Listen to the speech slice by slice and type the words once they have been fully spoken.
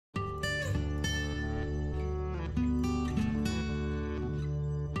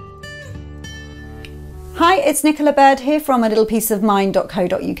Hi, it's Nicola Bird here from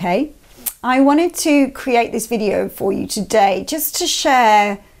alittlepeaceofmind.co.uk. I wanted to create this video for you today just to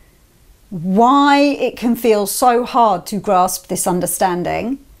share why it can feel so hard to grasp this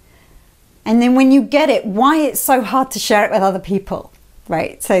understanding, and then when you get it, why it's so hard to share it with other people,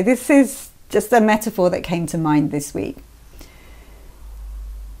 right? So this is just a metaphor that came to mind this week.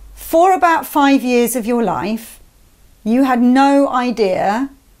 For about 5 years of your life, you had no idea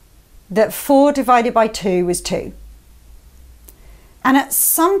that 4 divided by 2 was 2. And at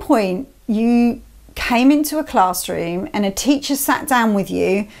some point you came into a classroom and a teacher sat down with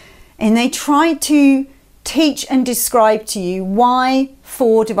you and they tried to teach and describe to you why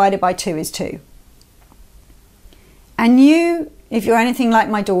 4 divided by 2 is 2. And you, if you're anything like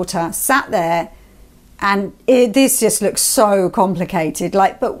my daughter, sat there and this just looks so complicated.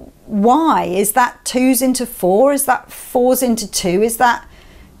 Like, but why? Is that 2's into 4? Is that 4's into 2? Is that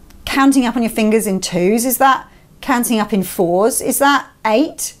counting up on your fingers in 2's? Is that counting up in 4's? Is that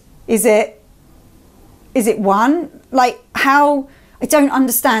 8? Is it 1? Like, how? I don't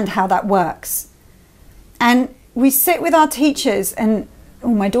understand how that works. And we sit with our teachers, and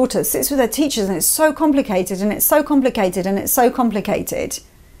my daughter sits with her teachers, and it's so complicated, and it's so complicated, and it's so complicated.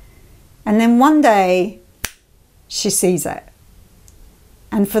 And then one day she sees it.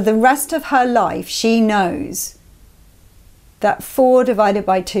 And for the rest of her life, she knows that 4 divided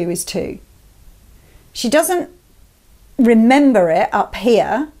by 2 is 2. She doesn't remember it up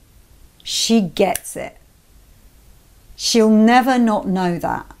here. She gets it. She'll never not know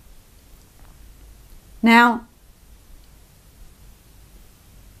that. Now,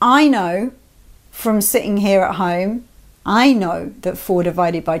 I know from sitting here at home, I know that 4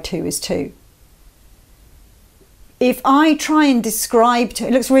 divided by 2 is 2. If I try and describe to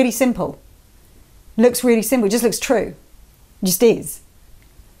it, looks really simple. Looks really simple, it just looks true. Just is.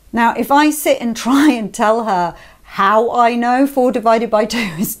 Now, if I sit and try and tell her how I know 4 divided by 2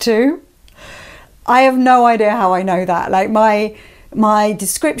 is 2, I have no idea how I know that. Like, my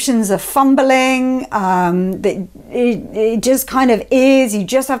descriptions are fumbling. It just kind of is. You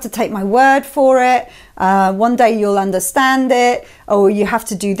just have to take my word for it. One day you'll understand it. Or you have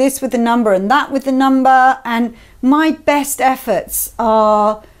to do this with the number and that with the number. And my best efforts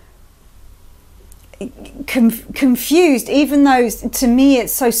are confused, even though to me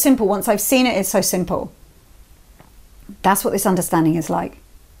it's so simple. Once I've seen it, it's so simple. That's what this understanding is like,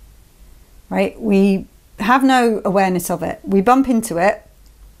 right? We have no awareness of it. We bump into it.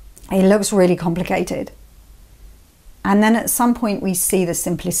 It looks really complicated. And then at some point we see the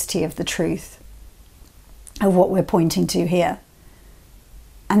simplicity of the truth of what we're pointing to here.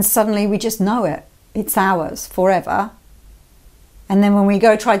 And suddenly we just know it. It's ours forever. And then when we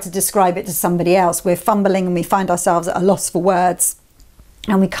go try to describe it to somebody else, we're fumbling and we find ourselves at a loss for words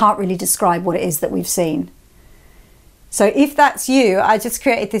and we can't really describe what it is that we've seen. So if that's you, I just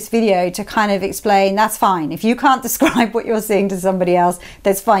created this video to kind of explain that's fine. If you can't describe what you're seeing to somebody else,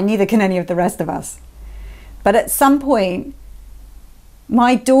 that's fine. Neither can any of the rest of us. But at some point,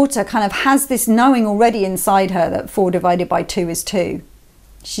 my daughter kind of has this knowing already inside her that 4 divided by 2 is 2.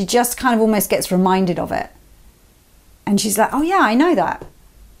 She just kind of almost gets reminded of it. And she's like, oh yeah, I know that.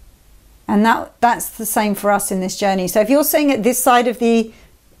 And that's the same for us in this journey. So if you're saying at this side of the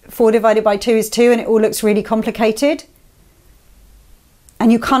 4 divided by 2 is 2 and it all looks really complicated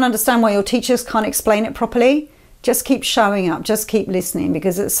and you can't understand why your teachers can't explain it properly, just keep showing up, just keep listening,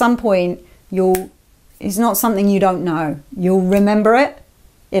 because at some point it's not something you don't know. You'll remember it.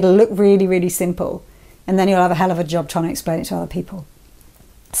 It'll look really, really simple. And then you'll have a hell of a job trying to explain it to other people.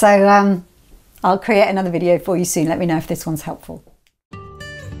 So, I'll create another video for you soon. Let me know if this one's helpful.